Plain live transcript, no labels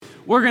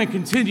We're going to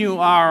continue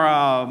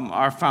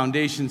our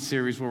foundation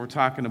series where we're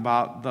talking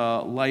about the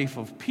life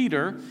of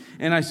Peter,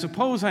 and I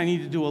suppose I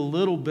need to do a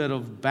little bit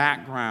of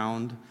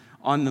background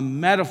on the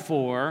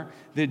metaphor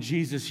that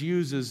Jesus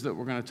uses that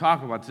we're going to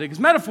talk about today,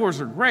 because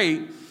metaphors are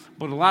great,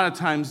 but a lot of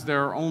times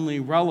they're only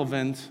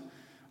relevant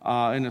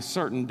in a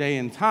certain day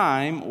and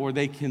time, or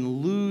they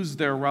can lose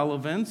their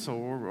relevance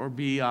or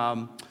be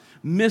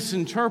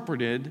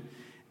misinterpreted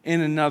in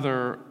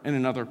another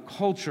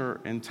culture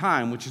and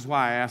time, which is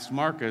why I asked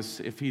Marcus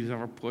if he's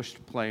ever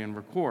pushed play and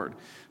record.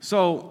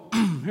 So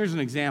here's an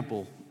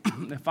example.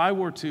 If I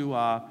were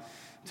to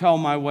tell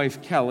my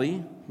wife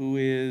Kelly, who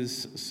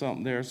is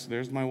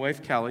there's my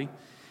wife Kelly,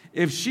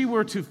 if she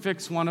were to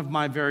fix one of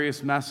my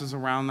various messes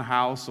around the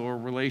house or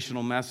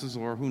relational messes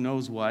or who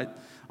knows what,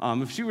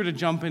 if she were to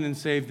jump in and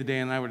save the day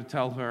and I were to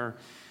tell her,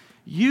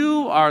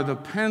 "You are the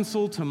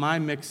pencil to my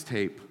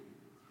mixtape,"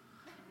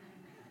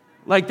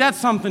 like, that's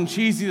something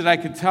cheesy that I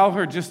could tell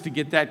her just to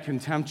get that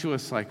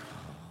contemptuous, like,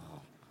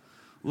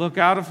 look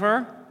out of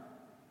her.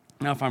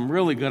 Now, if I'm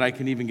really good, I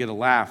can even get a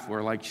laugh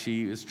where, like,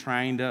 she is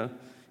trying to,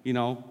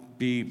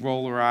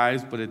 roll her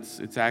eyes, but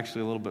it's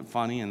actually a little bit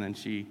funny, and then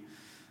she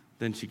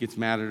gets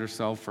mad at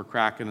herself for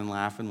cracking and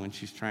laughing when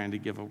she's trying to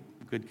give a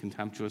good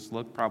contemptuous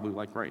look, probably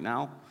like right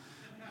now,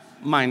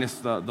 minus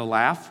the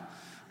laugh.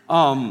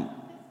 But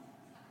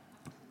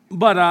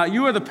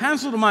you are the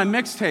pencil to my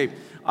mixtape.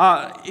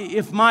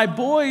 If my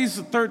boys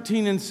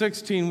 13 and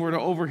 16 were to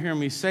overhear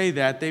me say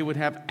that, they would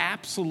have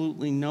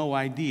absolutely no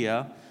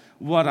idea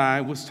what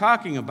I was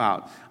talking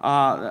about.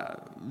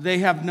 They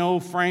have no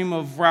frame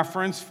of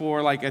reference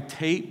for like a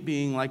tape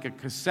being like a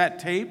cassette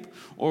tape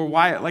or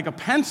why like a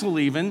pencil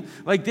even.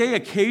 Like they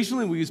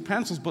occasionally will use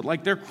pencils, but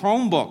like their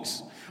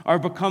Chromebooks are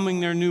becoming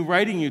their new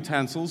writing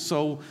utensils.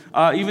 So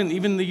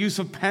even the use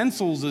of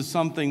pencils is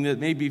something that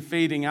may be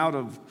fading out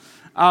of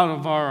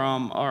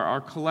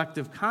our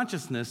collective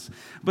consciousness.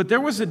 But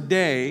there was a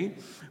day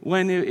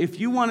when if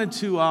you wanted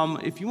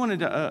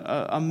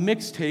a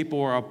mixtape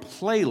or a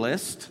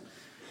playlist,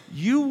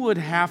 you would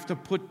have to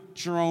put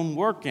your own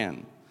work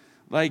in.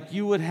 Like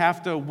you would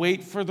have to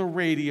wait for the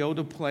radio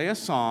to play a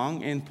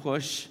song and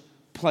push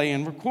play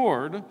and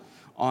record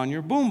on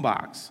your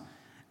boombox.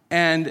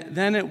 And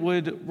then it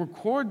would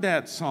record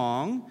that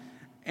song,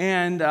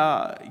 and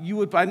I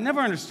never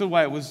understood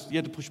why you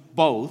had to push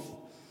both.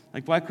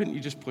 Like, why couldn't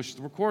you just push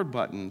the record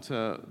button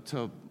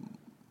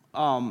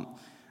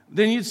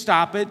then you'd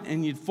stop it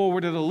and you'd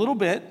forward it a little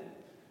bit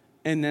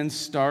and then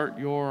start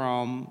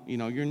your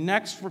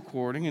next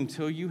recording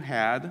until you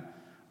had,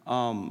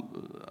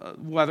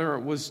 whether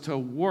it was to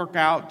work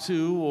out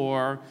to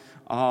or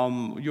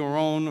your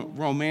own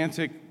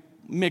romantic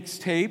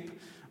mixtape,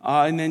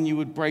 and then you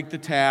would break the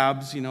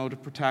tabs, to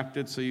protect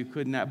it so you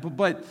couldn't.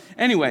 But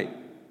anyway,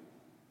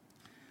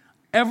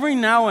 every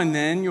now and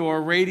then,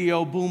 your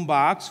radio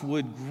boombox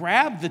would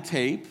grab the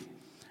tape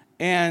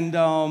and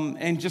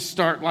just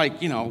start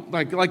like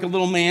a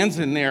little man's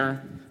in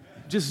there,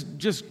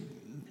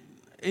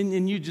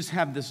 and you just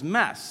have this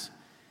mess.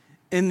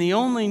 And the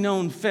only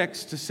known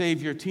fix to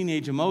save your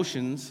teenage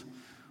emotions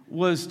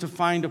was to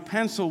find a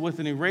pencil with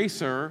an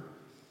eraser,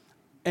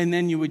 and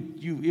then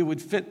it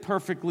would fit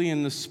perfectly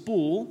in the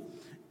spool,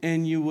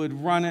 and you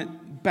would run it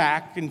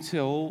back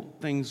until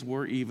things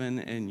were even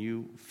and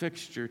you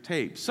fixed your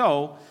tape.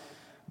 So,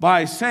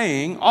 by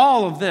saying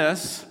all of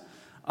this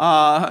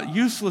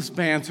useless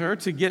banter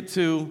to get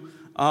to,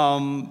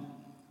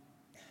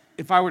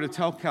 if I were to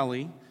tell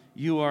Kelly,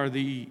 "You are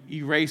the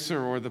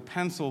eraser or the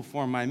pencil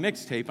for my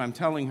mixtape," I'm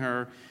telling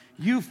her,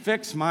 "You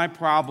fix my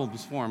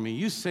problems for me.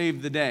 You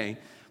save the day."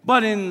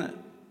 But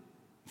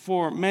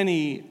for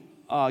many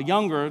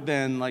younger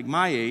than like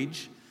my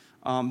age,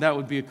 that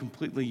would be a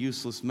completely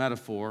useless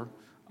metaphor.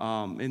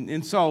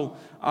 So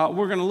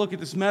we're going to look at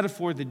this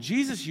metaphor that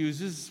Jesus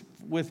uses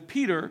with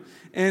Peter,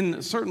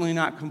 and certainly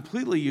not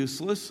completely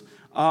useless,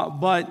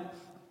 but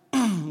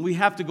we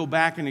have to go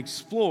back and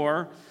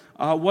explore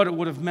what it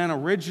would have meant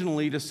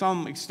originally to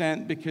some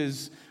extent,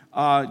 because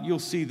you'll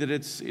see that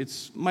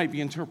it's might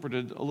be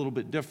interpreted a little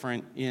bit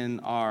different in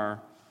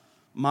our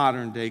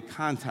modern day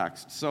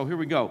context. So here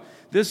we go.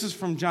 This is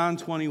from John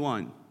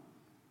 21.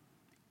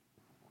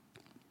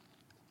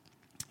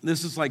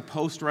 This is like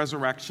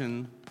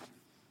post-resurrection.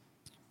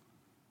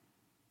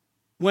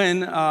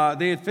 When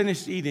they had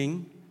finished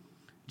eating,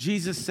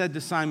 Jesus said to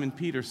Simon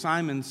Peter,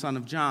 "Simon, son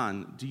of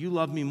John, do you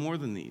love me more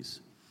than these?"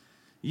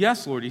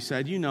 "Yes, Lord," he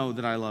said, "you know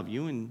that I love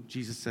you." And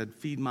Jesus said,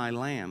 "Feed my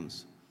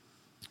lambs."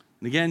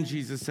 And again,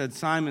 Jesus said,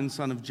 "Simon,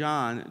 son of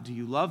John, do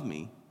you love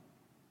me?"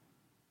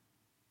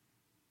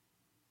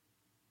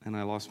 And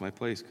I lost my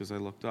place because I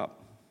looked up.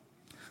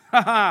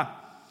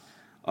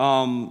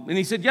 And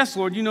he said, "Yes,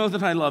 Lord, you know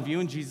that I love you."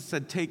 And Jesus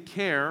said, "Take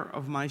care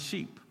of my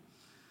sheep."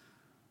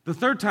 The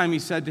third time he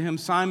said to him,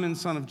 "Simon,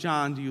 son of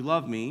John, do you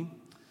love me?"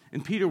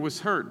 And Peter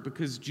was hurt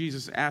because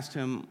Jesus asked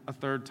him a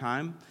third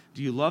time,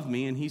 "Do you love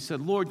me?" And he said,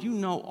 "Lord, you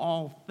know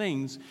all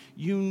things.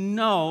 You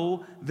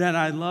know that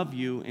I love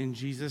you." And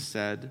Jesus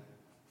said,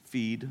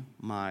 "Feed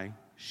my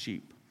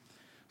sheep."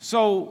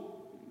 So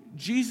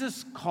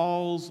Jesus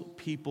calls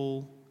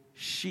people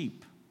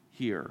sheep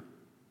here.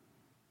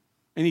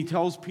 And he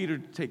tells Peter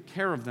to take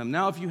care of them.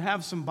 Now, if you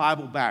have some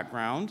Bible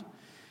background,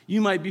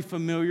 you might be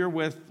familiar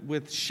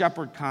with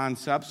shepherd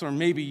concepts, or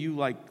maybe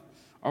you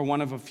are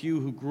one of a few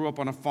who grew up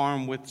on a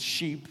farm with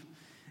sheep,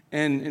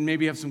 and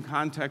maybe have some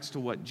context to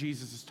what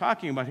Jesus is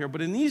talking about here.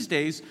 But in these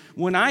days,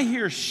 when I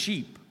hear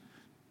sheep,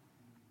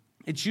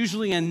 it's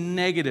usually a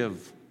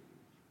negative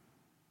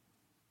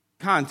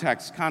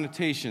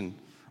connotation,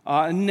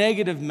 a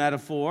negative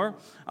metaphor,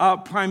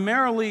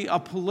 primarily a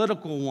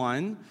political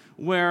one,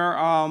 where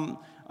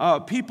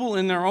people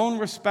in their own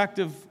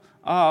respective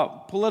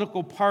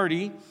political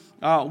party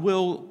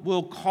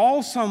will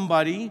call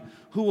somebody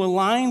who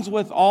aligns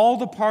with all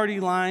the party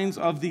lines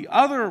of the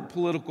other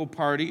political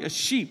party a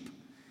sheep,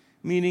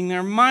 meaning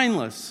they're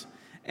mindless.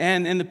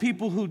 And the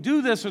people who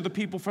do this are the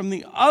people from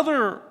the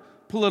other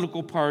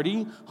political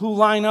party who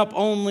line up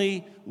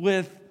only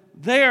with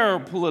their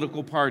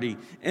political party.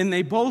 And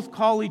they both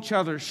call each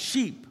other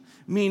sheep,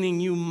 meaning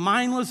you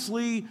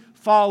mindlessly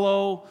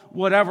follow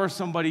whatever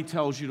somebody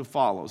tells you to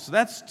follow. So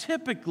that's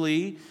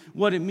typically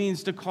what it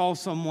means to call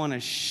someone a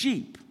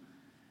sheep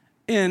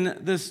in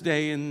this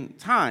day and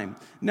time.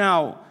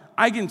 Now,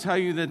 I can tell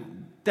you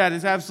that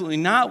is absolutely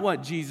not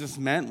what Jesus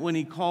meant when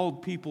he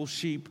called people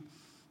sheep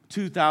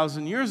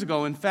 2,000 years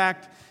ago. In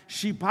fact,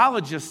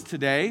 sheepologists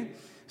today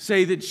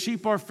say that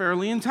sheep are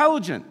fairly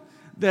intelligent,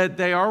 that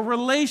they are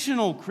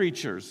relational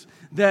creatures,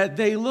 that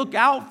they look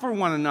out for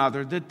one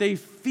another, that they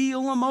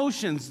feel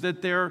emotions,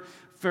 that they're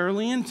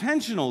fairly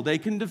intentional, they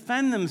can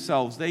defend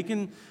themselves, they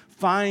can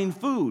find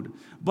food.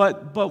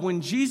 But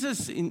when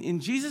Jesus, in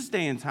Jesus'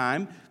 day and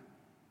time,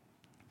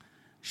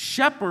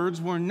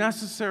 shepherds were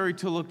necessary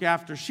to look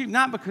after sheep,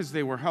 not because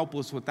they were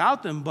helpless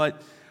without them,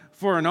 but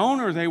for an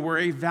owner, they were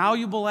a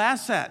valuable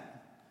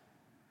asset.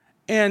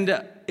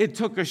 And it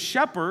took a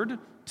shepherd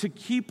to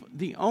keep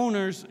the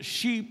owner's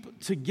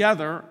sheep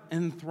together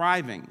and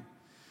thriving,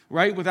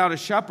 right? Without a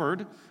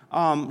shepherd,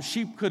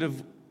 sheep could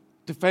have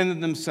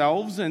defended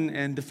themselves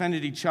and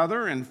defended each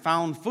other and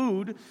found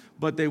food,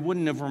 but they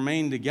wouldn't have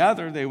remained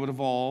together. They would have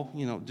all,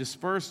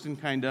 dispersed and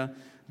kind of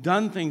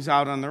done things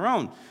out on their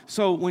own.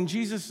 So when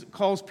Jesus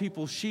calls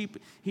people sheep,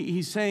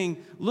 he's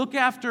saying, look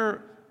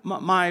after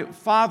my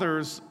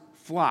Father's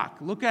flock.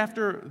 Look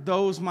after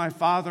those my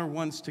Father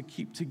wants to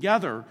keep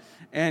together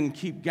and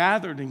keep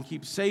gathered and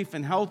keep safe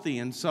and healthy.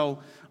 And so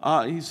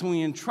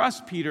he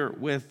entrusts Peter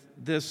with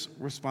this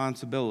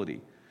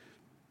responsibility.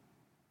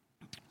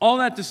 All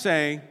that to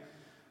say,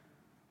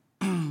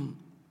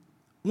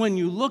 when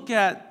you look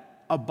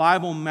at a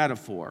Bible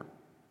metaphor,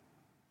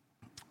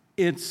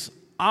 it's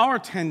our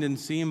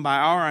tendency, and by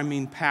our I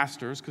mean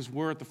pastors, because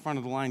we're at the front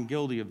of the line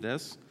guilty of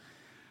this,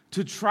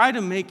 to try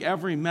to make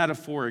every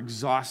metaphor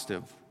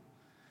exhaustive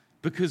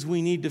because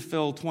we need to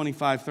fill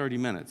 25, 30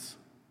 minutes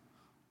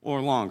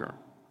or longer.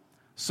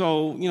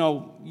 So,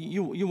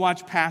 you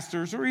watch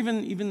pastors or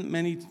even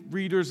many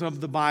readers of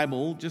the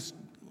Bible,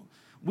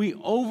 we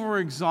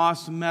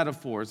overexhaust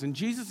metaphors. And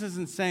Jesus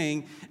isn't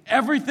saying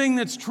everything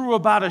that's true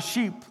about a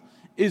sheep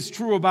is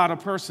true about a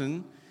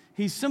person.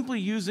 He's simply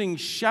using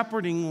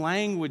shepherding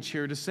language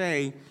here to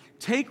say,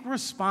 take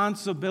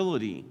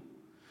responsibility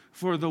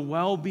for the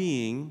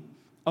well-being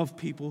of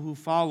people who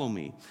follow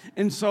me.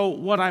 And so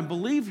what I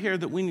believe here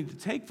that we need to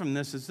take from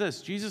this is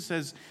this. Jesus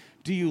says,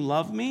 do you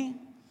love me?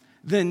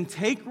 Then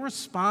take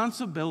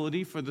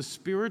responsibility for the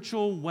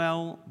spiritual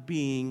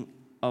well-being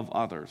of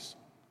others.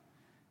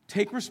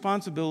 Take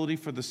responsibility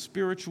for the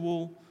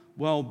spiritual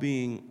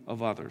well-being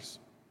of others.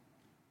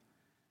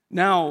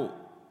 Now,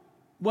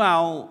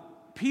 while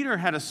Peter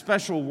had a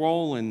special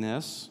role in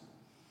this,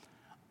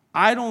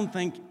 I don't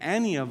think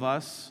any of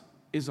us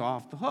is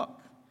off the hook.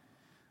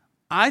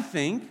 I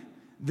think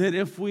that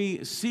if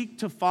we seek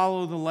to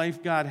follow the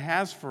life God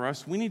has for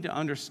us, we need to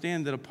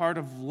understand that a part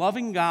of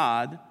loving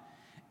God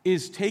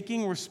is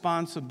taking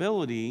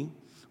responsibility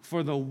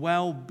for the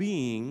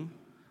well-being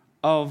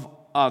of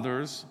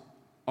others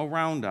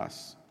around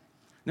us.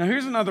 Now,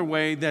 here's another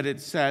way that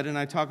it's said, and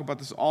I talk about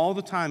this all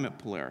the time at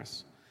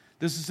Polaris.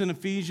 This is in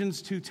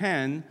Ephesians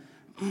 2:10,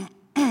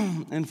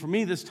 and for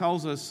me, this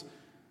tells us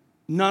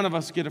none of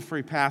us get a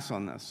free pass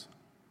on this.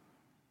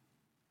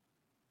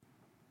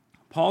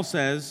 Paul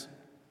says,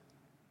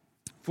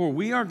 for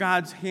we are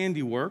God's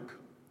handiwork,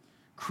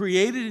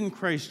 created in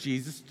Christ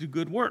Jesus to do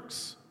good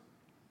works,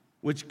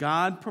 which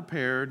God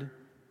prepared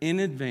in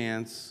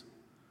advance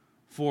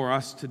for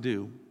us to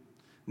do.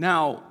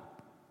 Now,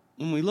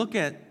 when we look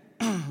at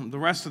the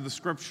rest of the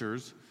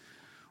scriptures,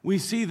 we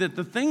see that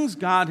the things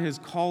God has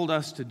called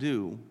us to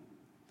do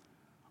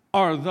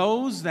are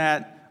those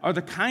that are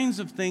the kinds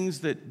of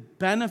things that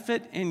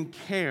benefit and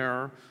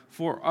care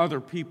for other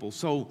people.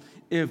 So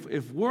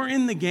if we're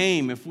in the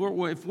game, if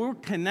we're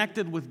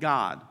connected with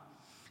God,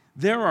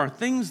 there are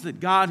things that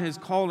God has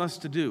called us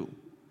to do.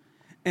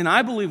 And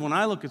I believe when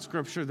I look at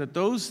Scripture that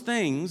those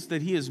things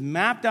that He has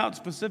mapped out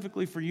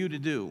specifically for you to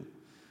do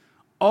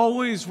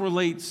always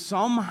relate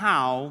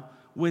somehow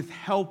with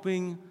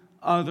helping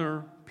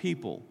other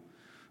people.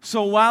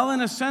 So while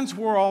in a sense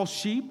we're all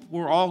sheep,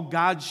 we're all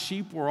God's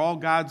sheep, we're all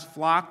God's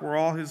flock, we're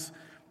all His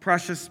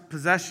precious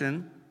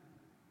possession,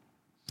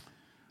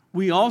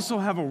 we also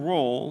have a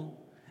role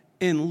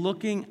in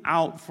looking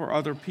out for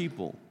other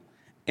people.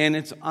 And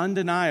it's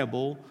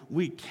undeniable,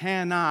 we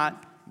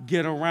cannot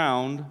get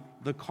around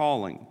the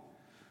calling.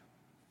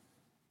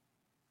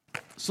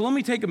 So let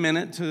me take a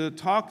minute to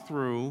talk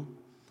through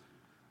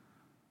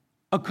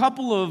a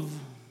couple of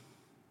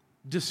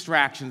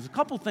distractions, a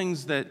couple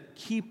things that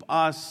keep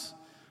us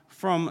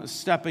from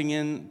stepping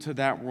into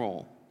that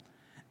role.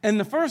 And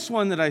the first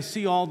one that I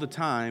see all the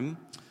time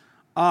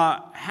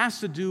has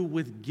to do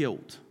with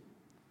guilt.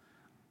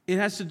 It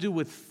has to do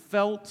with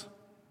felt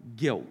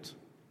guilt.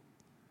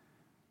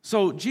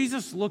 So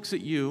Jesus looks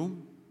at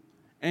you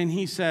and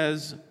he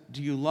says,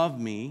 "Do you love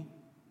me?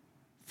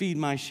 Feed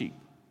my sheep."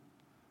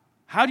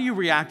 How do you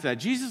react to that?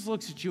 Jesus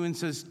looks at you and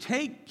says,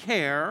 "Take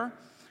care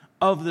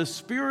of the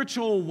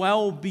spiritual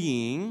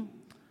well-being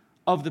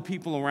of the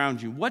people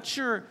around you." What's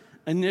your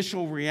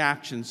initial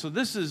reaction? So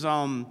this is,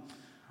 I'm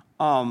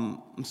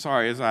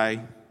sorry, as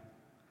I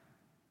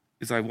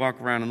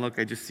walk around and look,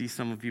 I just see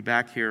some of you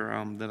back here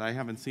that I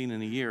haven't seen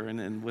in a year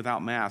and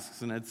without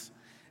masks, and it's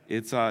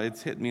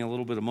hit me a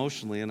little bit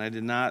emotionally, and I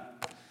did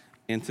not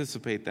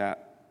anticipate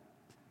that.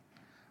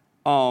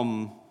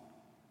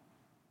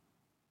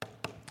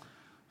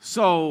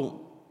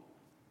 So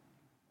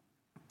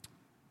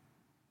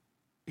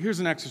here's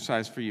an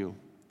exercise for you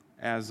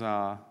as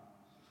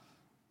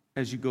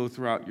you go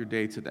throughout your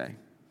day today.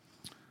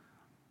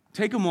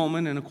 Take a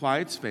moment in a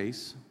quiet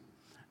space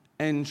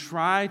and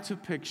try to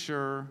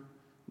picture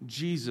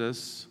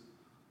Jesus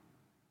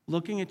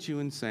looking at you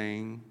and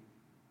saying,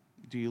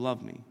 "Do you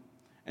love me?"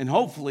 And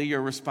hopefully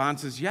your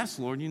response is, "Yes,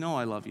 Lord, you know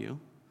I love you."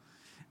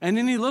 And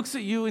then he looks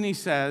at you and he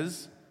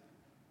says,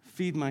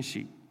 "Feed my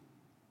sheep."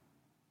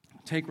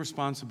 Take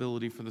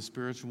responsibility for the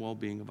spiritual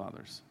well-being of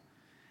others.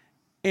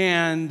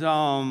 And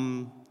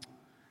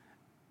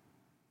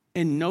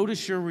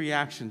notice your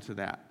reaction to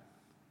that.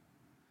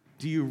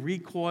 Do you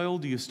recoil?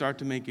 Do you start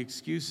to make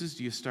excuses?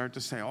 Do you start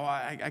to say, "Oh,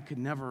 I could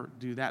never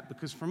do that"?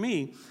 Because for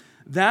me,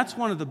 that's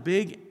one of the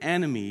big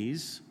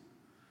enemies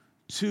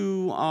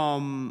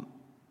to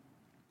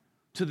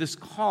this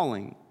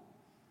calling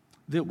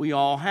that we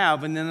all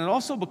have. And then it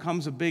also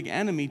becomes a big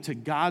enemy to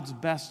God's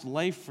best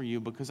life for you,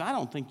 because I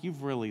don't think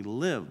you've really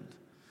lived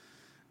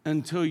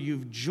until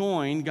you've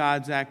joined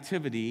God's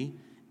activity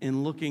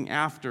in looking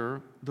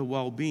after the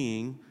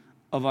well-being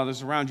of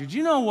others around you. Do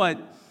you know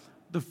what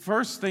the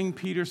first thing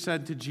Peter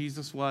said to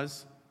Jesus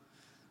was?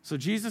 So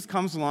Jesus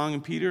comes along,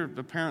 and Peter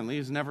apparently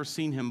has never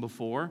seen him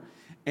before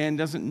and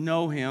doesn't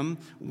know him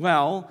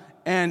well.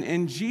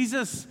 And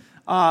Jesus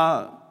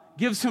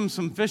gives him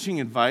some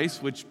fishing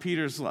advice, which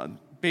Peter's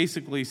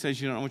basically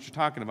says, "You don't know what you're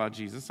talking about,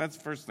 Jesus." That's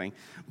the first thing.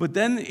 But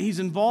then he's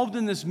involved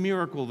in this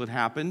miracle that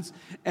happens.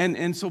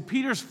 And so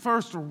Peter's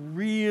first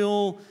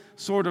real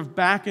sort of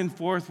back and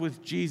forth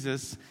with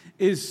Jesus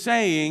is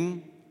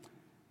saying,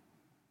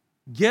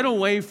 "Get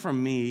away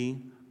from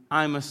me,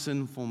 I'm a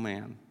sinful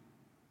man."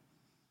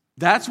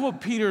 That's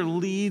what Peter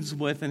leads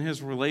with in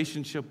his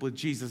relationship with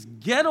Jesus.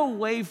 Get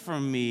away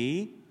from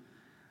me,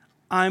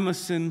 I'm a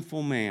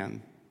sinful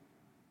man.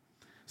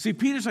 See,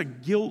 Peter's a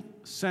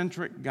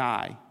guilt-centric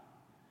guy.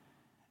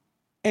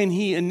 And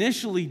he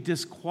initially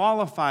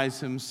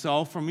disqualifies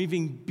himself from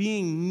even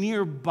being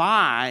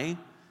nearby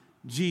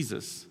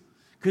Jesus,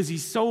 because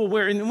he's so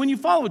aware. And when you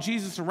follow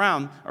Jesus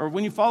around, or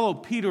when you follow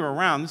Peter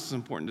around, this is an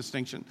important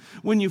distinction.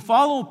 When you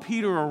follow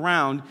Peter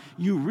around,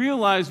 you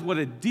realize what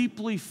a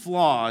deeply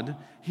flawed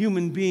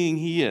human being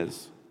he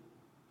is.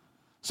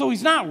 So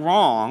he's not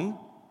wrong.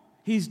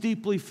 He's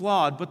deeply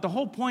flawed. But the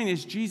whole point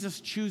is Jesus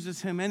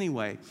chooses him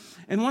anyway.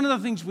 And one of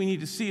the things we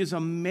need to see is a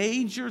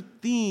major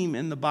theme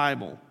in the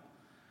Bible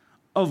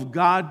of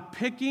God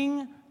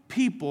picking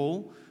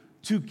people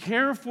to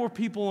care for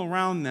people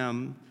around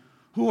them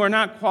who are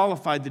not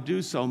qualified to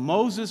do so.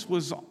 Moses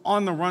was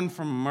on the run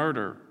from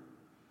murder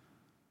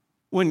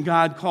when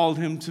God called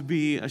him to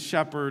be a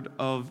shepherd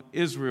of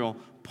Israel.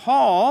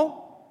 Paul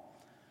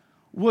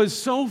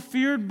was so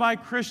feared by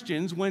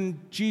Christians when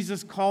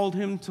Jesus called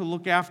him to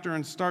look after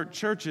and start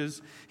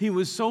churches. He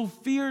was so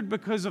feared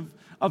because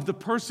of the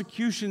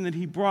persecution that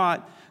he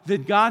brought,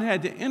 that God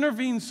had to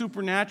intervene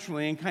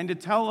supernaturally and kind of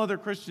tell other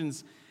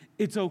Christians,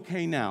 it's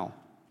okay now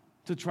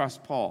to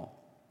trust Paul.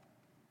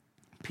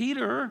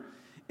 Peter,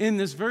 in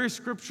this very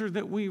scripture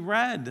that we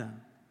read,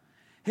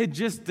 had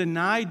just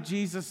denied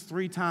Jesus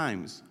 3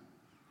 times.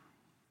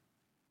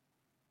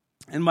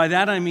 And by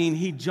that I mean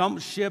he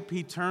jumped ship,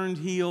 he turned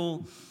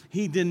heel,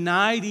 he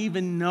denied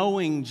even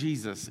knowing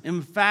Jesus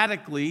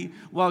emphatically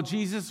while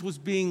Jesus was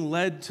being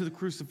led to the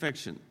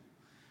crucifixion.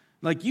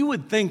 Like, you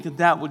would think that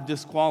that would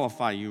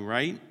disqualify you,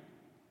 right?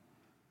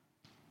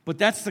 But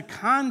that's the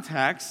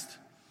context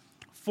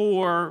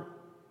for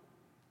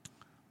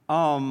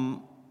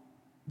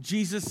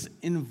Jesus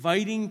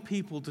inviting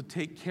people to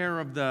take care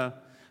of the...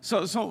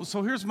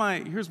 So here's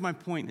my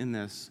point in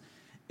this,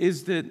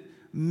 is that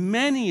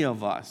many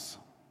of us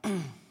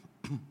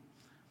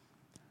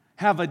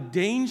have a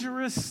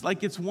dangerous...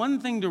 Like, it's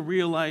one thing to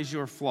realize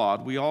you're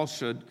flawed. We all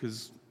should,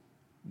 because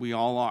we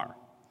all are.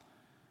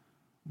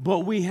 But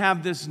we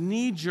have this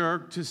knee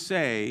jerk to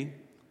say,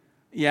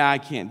 yeah, I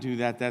can't do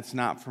that. That's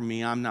not for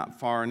me. I'm not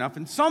far enough.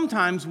 And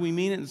sometimes we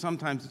mean it, and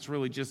sometimes it's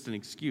really just an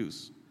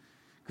excuse.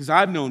 Because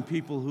I've known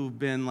people who've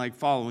been like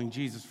following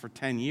Jesus for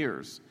 10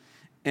 years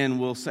and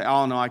will say,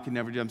 oh, no, I can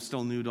never do it. I'm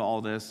still new to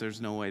all this.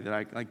 There's no way that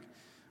I, like,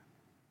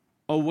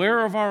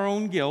 aware of our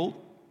own guilt,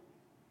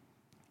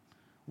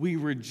 we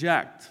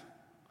reject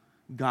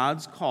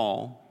God's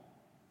call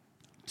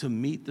to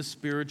meet the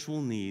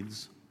spiritual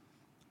needs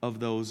of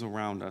those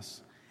around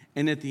us.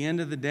 And at the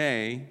end of the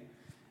day,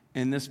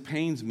 and this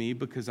pains me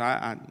because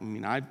I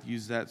mean, I've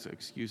used that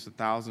excuse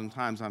 1,000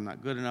 times. I'm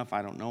not good enough.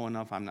 I don't know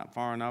enough. I'm not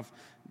far enough.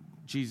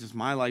 Jesus,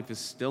 my life is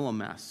still a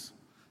mess.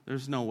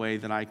 There's no way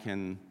that I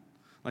can,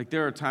 like,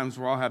 there are times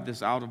where I'll have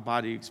this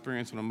out-of-body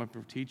experience when I'm up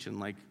here teaching,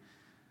 like,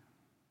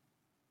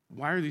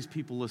 why are these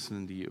people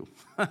listening to you?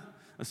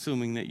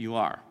 Assuming that you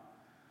are.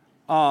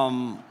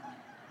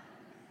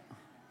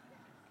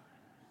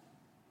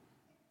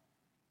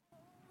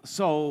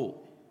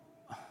 So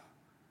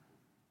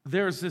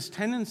there's this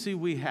tendency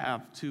we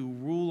have to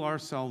rule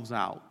ourselves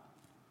out.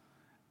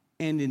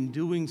 And in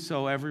doing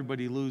so,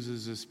 everybody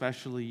loses,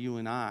 especially you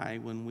and I,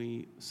 when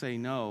we say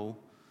no,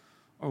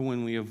 or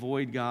when we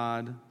avoid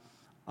God,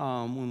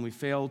 when we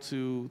fail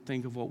to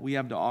think of what we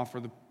have to offer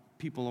the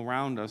people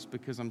around us,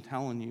 because I'm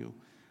telling you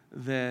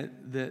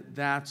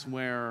that's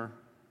where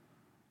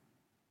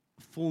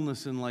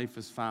fullness in life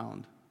is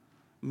found.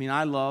 I mean,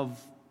 I love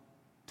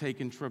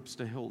taking trips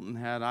to Hilton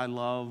Head. I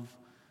love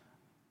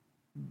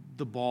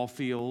the ball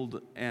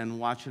field and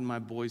watching my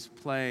boys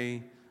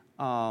play,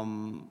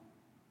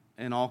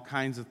 and all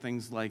kinds of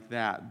things like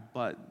that.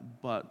 But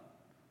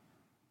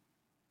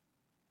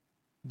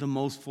the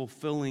most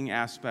fulfilling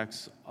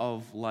aspects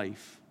of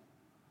life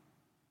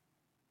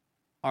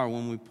are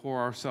when we pour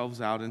ourselves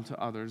out into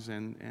others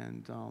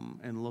and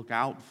look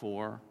out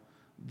for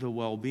the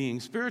well-being,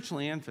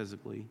 spiritually and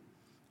physically,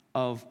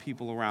 of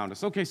people around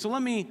us. Okay, so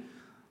let me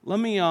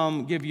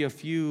give you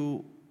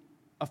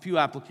a few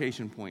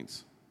application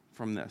points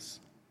from this.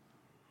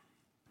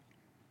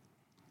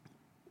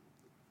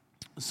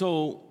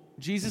 So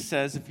Jesus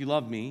says, if you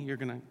love me, you're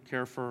going to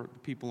care for the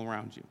people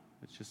around you.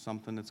 It's just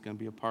something that's going to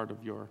be a part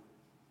of your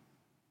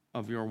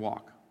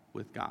walk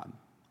with God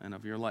and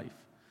of your life.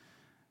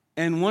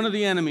 And one of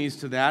the enemies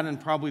to that,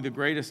 and probably the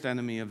greatest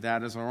enemy of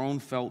that, is our own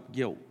felt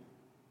guilt,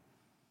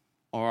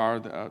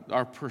 or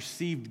our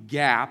perceived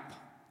gap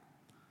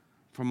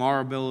from our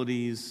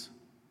abilities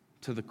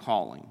to the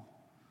calling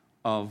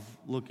of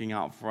looking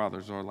out for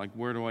others, or like,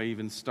 where do I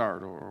even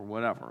start, or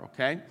whatever,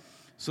 okay?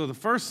 So the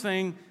first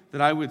thing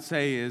that I would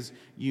say is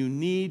you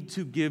need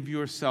to give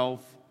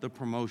yourself the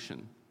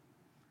promotion.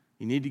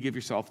 You need to give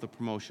yourself the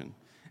promotion.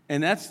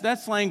 And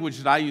that's language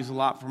that I use a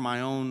lot for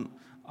my own.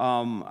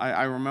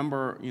 I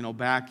remember,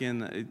 back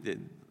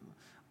in,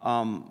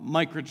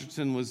 Mike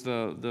Richardson was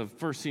the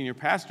first senior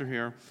pastor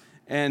here,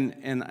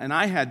 and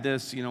I had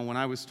this, when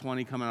I was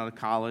 20 coming out of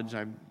college,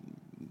 I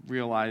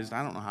realized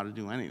I don't know how to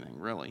do anything,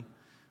 really.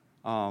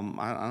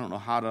 I don't know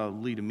how to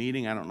lead a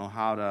meeting. I don't know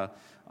how to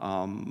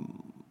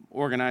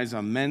organize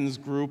a men's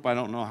group. I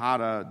don't know how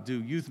to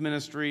do youth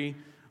ministry.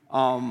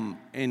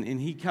 And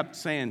he kept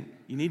saying,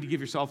 you need to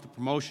give yourself the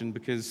promotion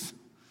because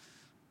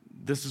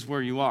this is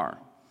where you are.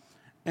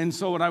 And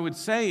so what I would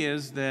say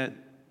is that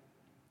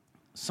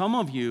some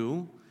of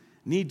you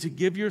need to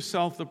give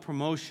yourself the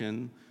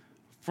promotion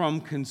from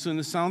consumer.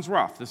 This sounds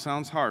rough. This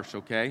sounds harsh,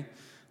 okay?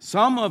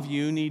 Some of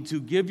you need to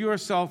give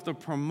yourself the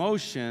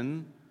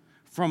promotion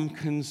from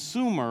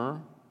consumer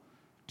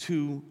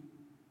to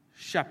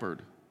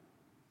shepherd.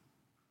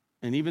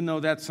 And even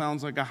though that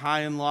sounds like a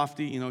high and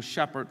lofty,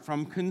 shepherd,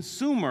 from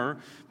consumer,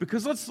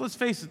 because let's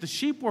face it, the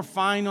sheep were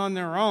fine on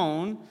their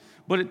own,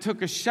 but it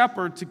took a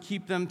shepherd to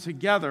keep them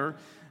together.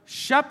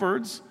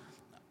 Shepherds,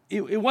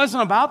 it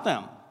wasn't about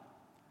them.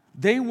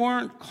 They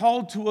weren't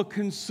called to a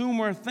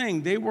consumer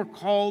thing. They were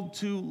called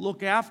to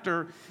look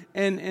after.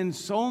 And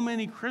so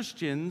many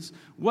Christians,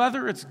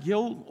 whether it's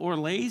guilt or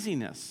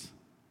laziness,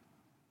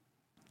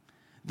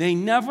 they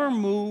never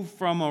move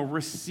from a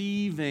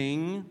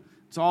receiving,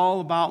 it's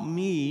all about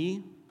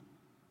me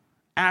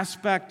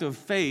aspect of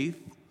faith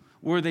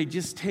where they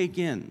just take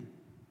in.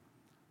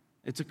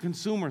 It's a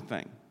consumer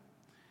thing.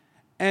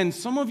 And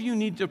some of you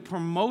need to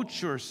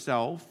promote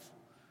yourself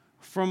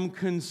from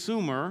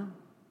consumer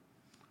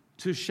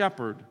to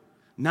shepherd,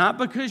 not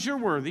because you're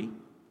worthy,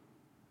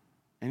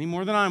 any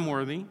more than I'm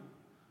worthy,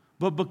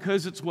 but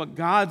because it's what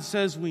God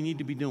says we need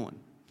to be doing.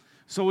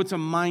 So it's a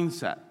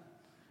mindset.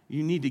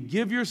 You need to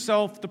give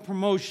yourself the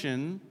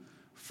promotion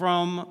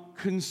from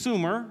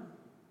consumer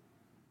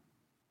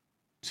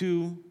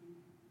to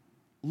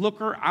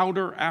looker,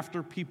 outer,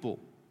 after people.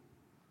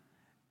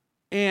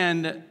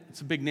 And it's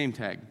a big name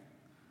tag.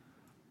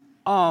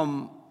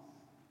 And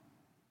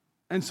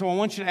so I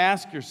want you to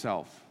ask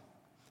yourself,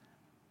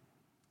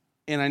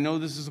 and I know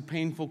this is a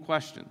painful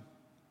question,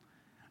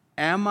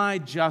 am I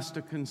just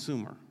a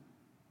consumer?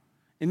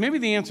 And maybe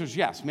the answer is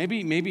yes.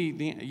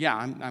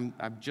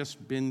 I've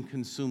just been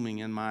consuming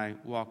in my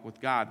walk with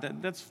God.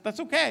 That's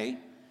okay.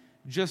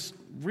 just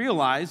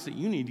realize that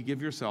you need to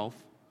give yourself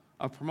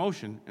a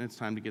promotion, and it's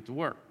time to get to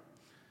work.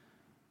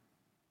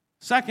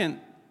 Second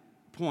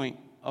point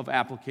of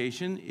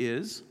application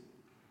is,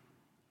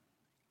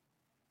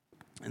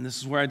 and this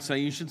is where I'd say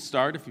you should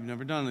start if you've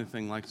never done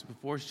anything like this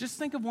before, is just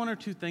think of one or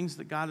two things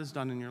that God has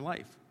done in your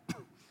life.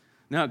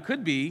 Now, it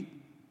could be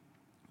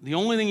the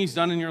only thing he's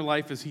done in your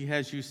life is he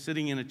has you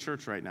sitting in a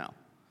church right now.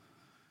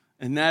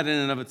 And that in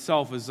and of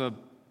itself is a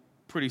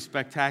pretty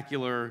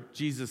spectacular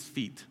Jesus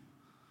feat,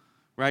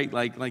 right?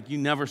 Like you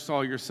never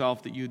saw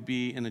yourself that you'd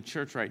be in a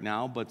church right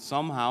now, but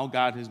somehow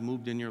God has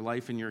moved in your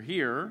life and you're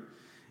here.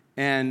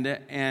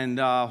 And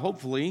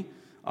hopefully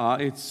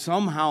it's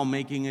somehow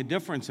making a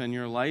difference in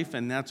your life,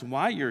 and that's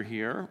why you're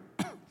here.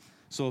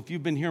 So if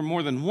you've been here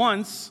more than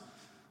once,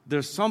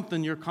 there's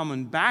something you're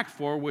coming back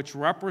for, which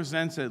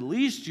represents at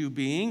least you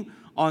being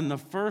on the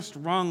first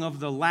rung of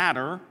the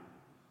ladder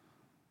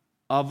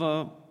of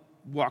a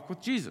walk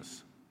with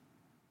Jesus.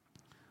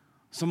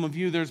 Some of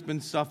you, there's been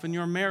stuff in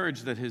your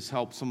marriage that has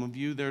helped. Some of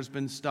you, there's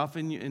been stuff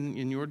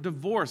in your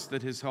divorce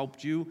that has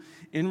helped you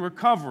in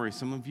recovery.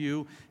 Some of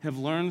you have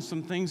learned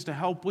some things to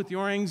help with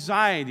your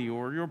anxiety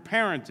or your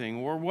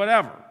parenting or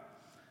whatever.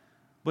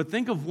 But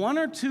think of one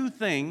or two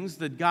things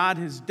that God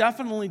has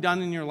definitely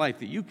done in your life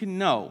that you can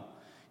know.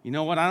 You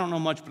know what, I don't know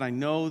much, but I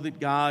know that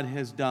God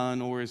has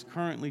done or is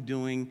currently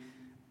doing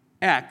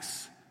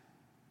X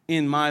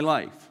in my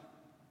life.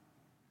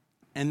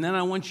 And then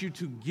I want you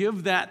to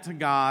give that to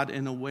God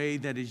in a way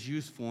that is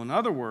useful. In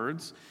other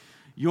words,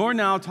 you're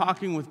now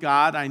talking with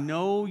God. I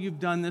know you've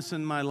done this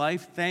in my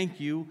life. Thank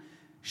you.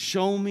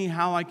 Show me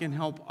how I can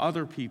help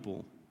other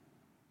people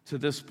to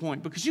this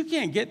point. Because you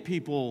can't get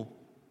people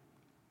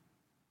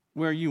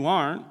where you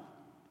aren't,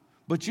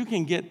 but you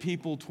can get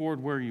people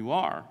toward where you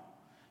are.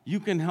 You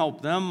can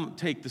help them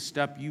take the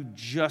step you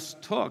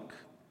just took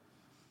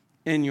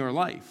in your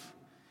life.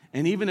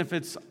 And even if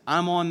it's,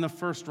 I'm on the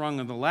first rung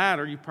of the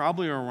ladder, you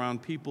probably are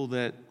around people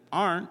that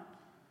aren't.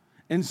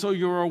 And so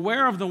you're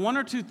aware of the one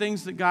or two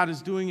things that God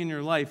is doing in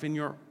your life, and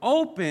you're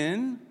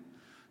open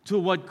to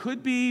what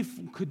could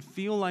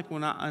feel like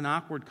an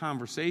awkward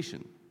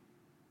conversation.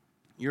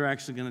 You're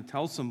actually going to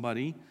tell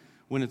somebody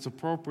when it's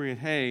appropriate,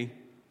 hey,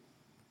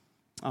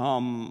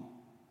 I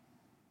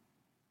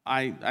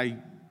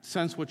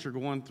sense what you're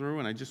going through,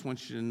 and I just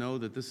want you to know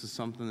that this is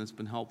something that's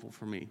been helpful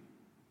for me.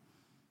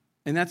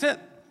 And that's it.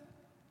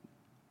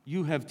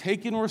 You have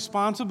taken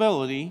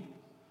responsibility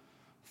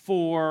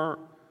for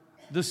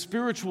the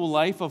spiritual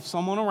life of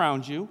someone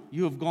around you.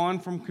 You have gone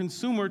from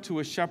consumer to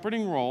a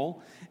shepherding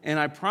role. And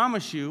I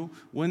promise you,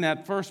 when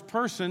that first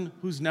person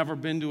who's never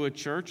been to a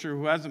church or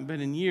who hasn't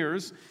been in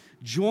years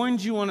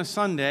joins you on a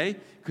Sunday,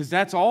 because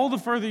that's all the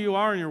further you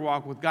are in your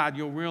walk with God,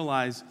 you'll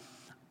realize,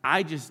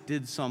 I just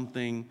did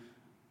something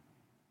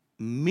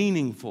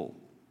meaningful.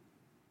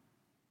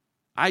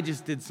 I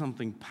just did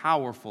something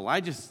powerful.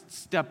 I just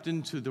stepped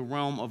into the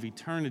realm of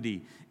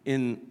eternity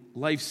in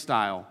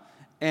lifestyle.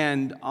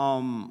 And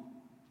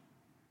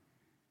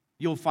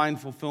you'll find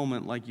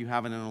fulfillment like you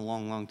haven't in a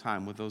long, long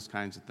time with those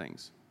kinds of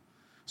things.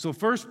 So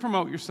first,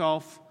 promote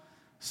yourself.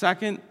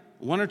 Second,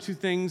 one or two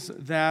things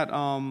that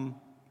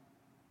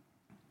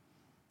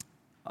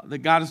that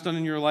God has done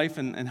in your life,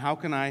 and how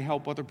can I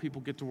help other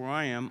people get to where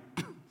I am.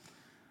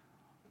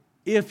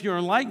 If you're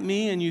like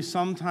me and you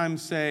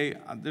sometimes say,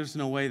 there's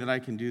no way that I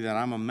can do that,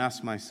 I'm a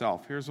mess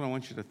myself, here's what I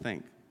want you to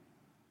think.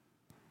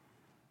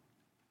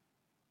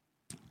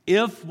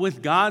 If,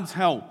 with God's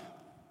help,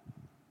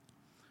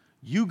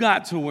 you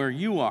got to where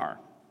you are,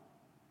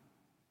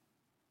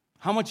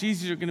 how much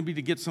easier is it going to be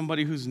to get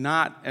somebody who's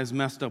not as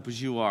messed up as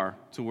you are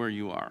to where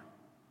you are?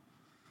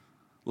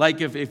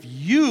 Like if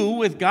you,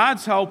 with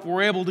God's help,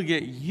 were able to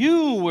get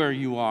you where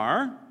you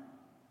are,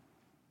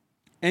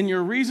 and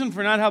your reason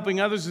for not helping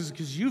others is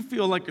because you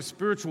feel like a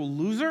spiritual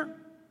loser,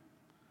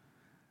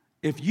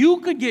 if you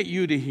could get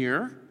you to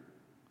here,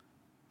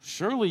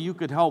 surely you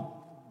could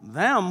help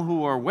them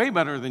who are way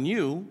better than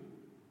you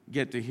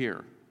get to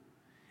here.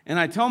 And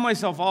I tell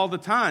myself all the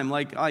time,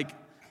 like,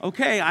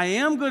 okay, I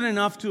am good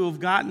enough to have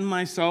gotten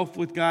myself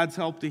with God's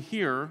help to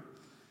here,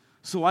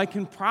 so I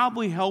can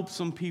probably help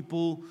some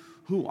people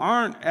who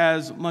aren't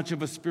as much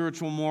of a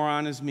spiritual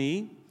moron as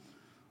me,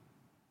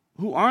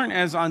 who aren't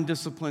as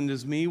undisciplined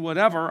as me,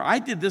 whatever. I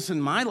did this in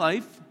my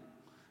life,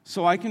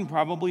 so I can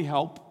probably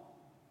help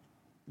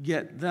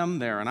get them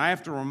there. And I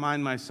have to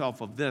remind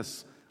myself of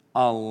this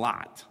a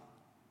lot.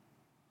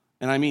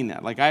 And I mean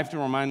that. Like, I have to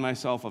remind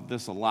myself of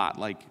this a lot.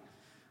 Like,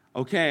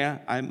 okay,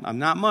 I'm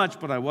not much,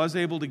 but I was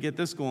able to get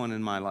this going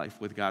in my life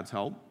with God's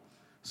help,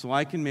 so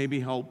I can maybe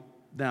help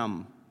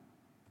them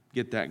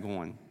get that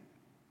going.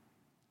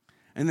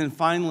 And then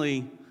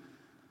finally,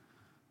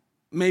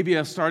 maybe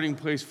a starting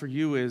place for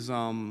you is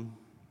one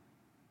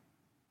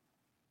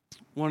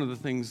of the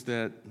things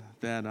that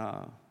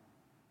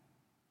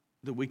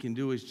we can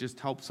do is just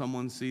help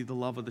someone see the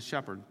love of the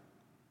shepherd.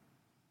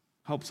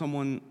 Help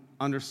someone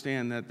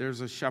understand that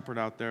there's a shepherd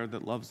out there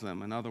that loves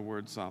them. In other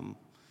words,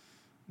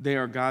 they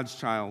are God's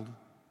child,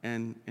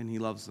 and he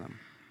loves them.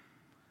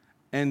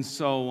 And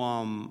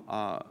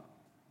so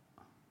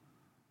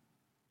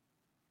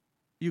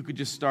you could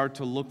just start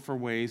to look for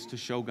ways to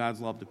show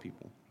God's love to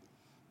people.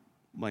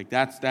 Like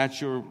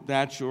that's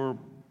your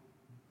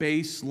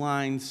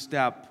baseline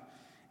step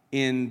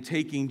in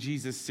taking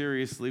Jesus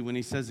seriously when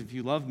he says, if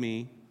you love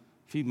me,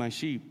 feed my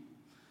sheep.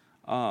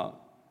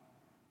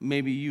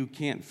 Maybe you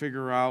can't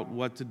figure out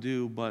what to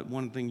do, but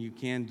one thing you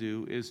can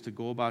do is to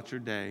go about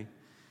your day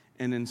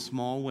and in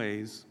small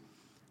ways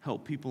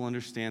help people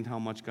understand how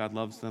much God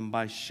loves them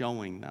by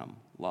showing them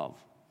love,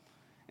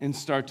 and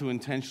start to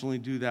intentionally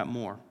do that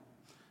more.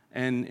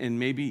 And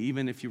maybe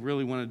even if you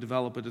really want to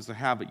develop it as a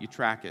habit, you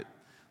track it.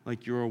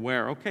 Like you're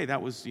aware, okay,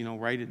 that was,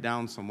 write it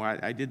down somewhere.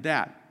 I did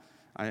that.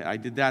 I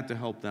did that to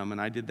help them,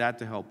 and I did that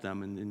to help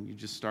them. And then you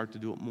just start to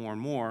do it more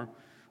and more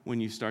when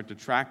you start to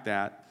track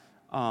that.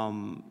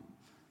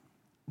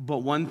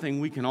 But one thing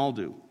we can all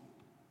do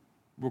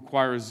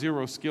requires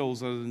zero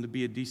skills other than to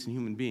be a decent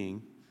human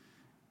being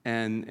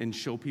and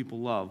show people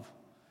love,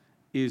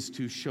 is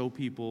to show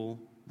people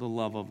the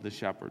love of the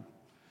shepherd.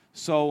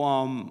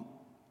 So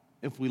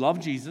if we love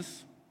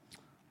Jesus,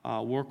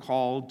 we're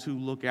called to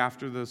look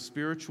after the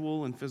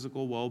spiritual and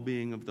physical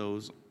well-being of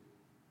those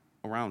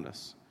around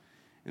us.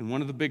 And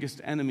one of the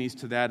biggest enemies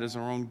to that is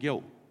our own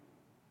guilt.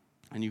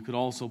 And you could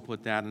also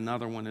put that,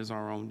 another one is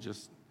our own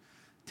just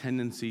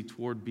tendency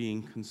toward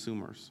being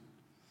consumers.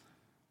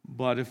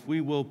 But if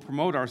we will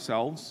promote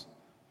ourselves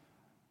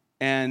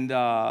and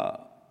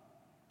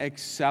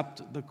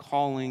accept the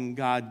calling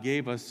God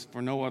gave us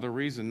for no other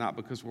reason, not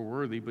because we're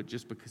worthy, but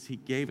just because he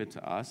gave it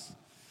to us,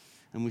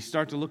 and we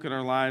start to look at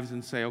our lives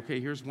and say,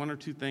 okay, here's one or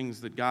two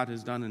things that God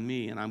has done in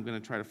me, and I'm going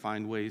to try to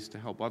find ways to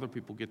help other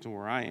people get to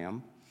where I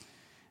am.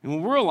 And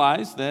we'll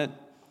realize that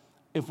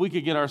if we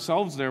could get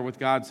ourselves there with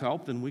God's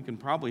help, then we can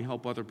probably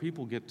help other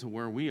people get to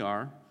where we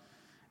are.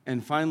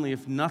 And finally,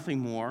 if nothing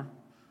more,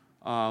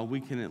 we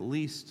can at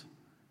least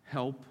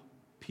help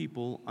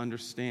people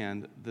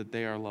understand that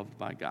they are loved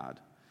by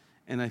God.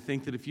 And I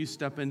think that if you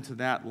step into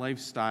that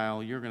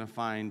lifestyle, you're going to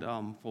find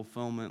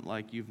fulfillment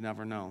like you've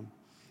never known.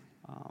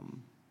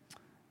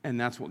 And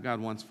that's what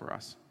God wants for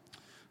us.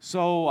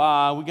 So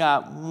we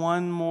got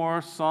one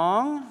more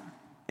song.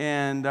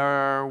 And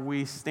are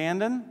we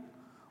standing?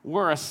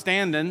 We're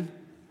a-standing.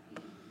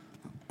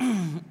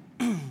 And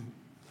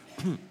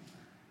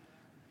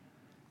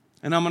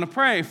I'm going to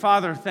pray.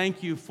 Father,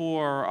 thank you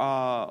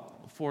for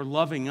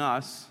loving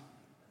us.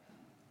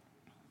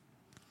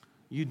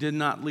 You did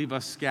not leave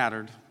us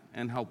scattered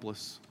and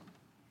helpless.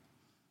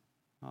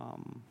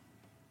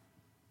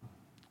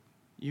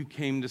 You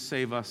came to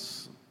save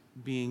us,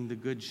 being the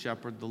good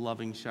shepherd, the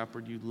loving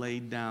shepherd. You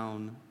laid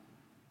down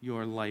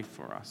your life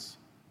for us.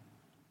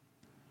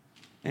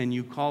 And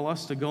you call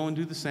us to go and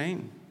do the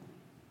same,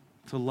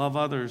 to love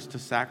others, to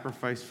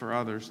sacrifice for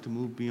others, to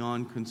move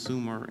beyond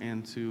consumer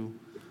and to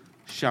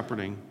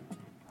shepherding.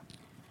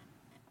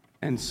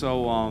 And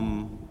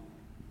so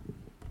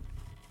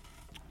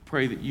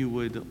pray that you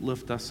would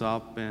lift us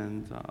up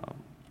and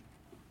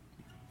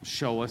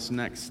show us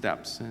next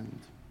steps.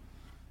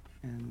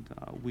 And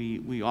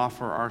we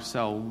offer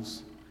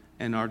ourselves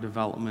and our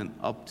development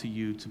up to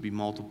you to be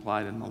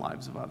multiplied in the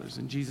lives of others.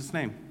 In Jesus'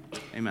 name,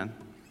 amen.